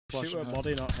Shoot at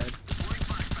body, not head.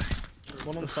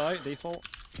 One on site, default.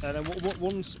 And then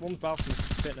one's balcony.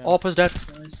 Pit now. Orpa's dead.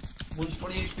 One's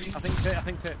 20 HP. I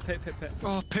think pit.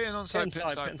 Oh, pitting on site, pit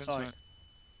inside. inside.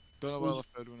 Don't know where the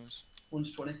third one is.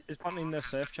 One's 20. He's planting in there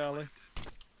safe, Charlie.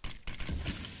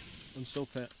 And still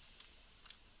pit.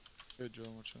 Good Joe,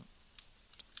 watch out.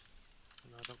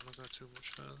 No, I don't want to go too much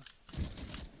further.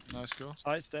 Nice go.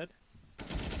 Site's dead.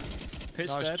 Pit's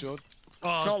Nice dead. Joe.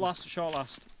 Oh, Short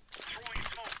last.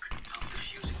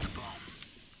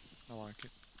 I like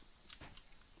it.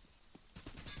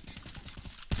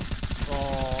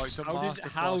 Oh, it's a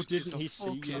masterclass. How It's didn't a he see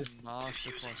fucking you?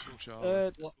 Masterclass from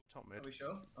Charlie. Top mid. Are we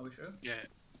sure? Are we sure? yeah.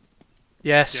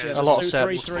 Yes, Yeah, a lot of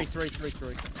Three. steps.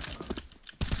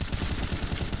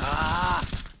 Ah!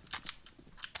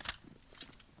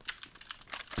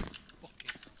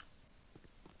 Fucking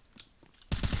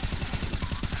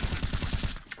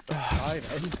Right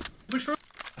then. Which room?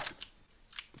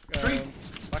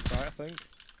 Back right, I think.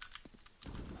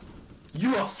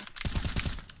 You off!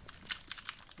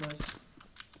 Nice.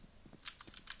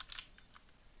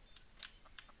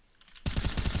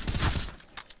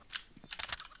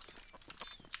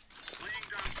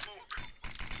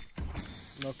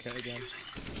 Okay, again.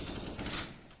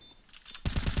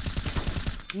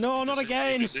 No, not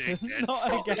again! Is it again?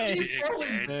 Not again!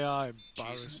 They are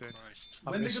Jesus embarrassing. Christ.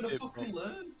 I When they missed gonna it, fucking bro.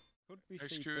 learn? Could be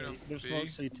Execute on CT. There's B. no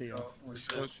CT off. Oh, It's shit.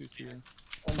 close to you.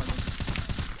 Oh my god.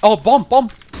 Oh, bomb! Oh,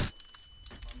 man.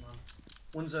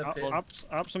 One's a pit.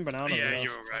 Apps and banana. Yeah, there.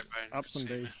 you're right, Brian. Apps and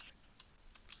B.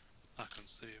 I can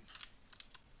see him.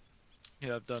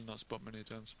 Yeah, I've done that spot many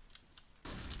times.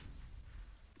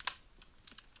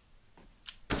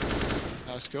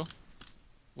 Nice go.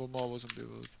 One more wasn't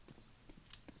bewildered.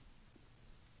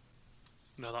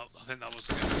 No, I think that was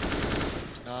the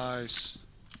guy. Nice.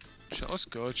 Let's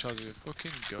go, Chazzy. You're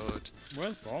fucking good.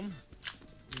 Where's bomb?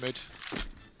 Mid.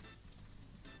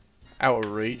 Out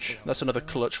of reach. That's another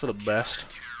clutch for the best.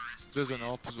 There's an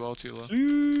AWP as well to your left.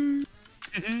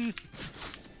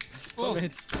 Oh.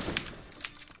 Mid.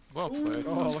 Well played.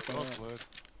 Oh, well look at that. played.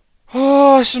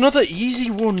 Oh, it's another easy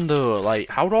one though. Like,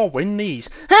 how do I win these?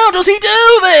 How does he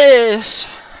do this?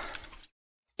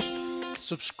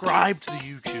 Subscribe to the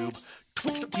YouTube.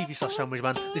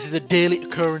 Twitch.tv/sandwichman. This is a daily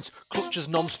occurrence. Clutches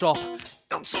non-stop.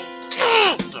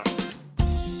 Non-stop.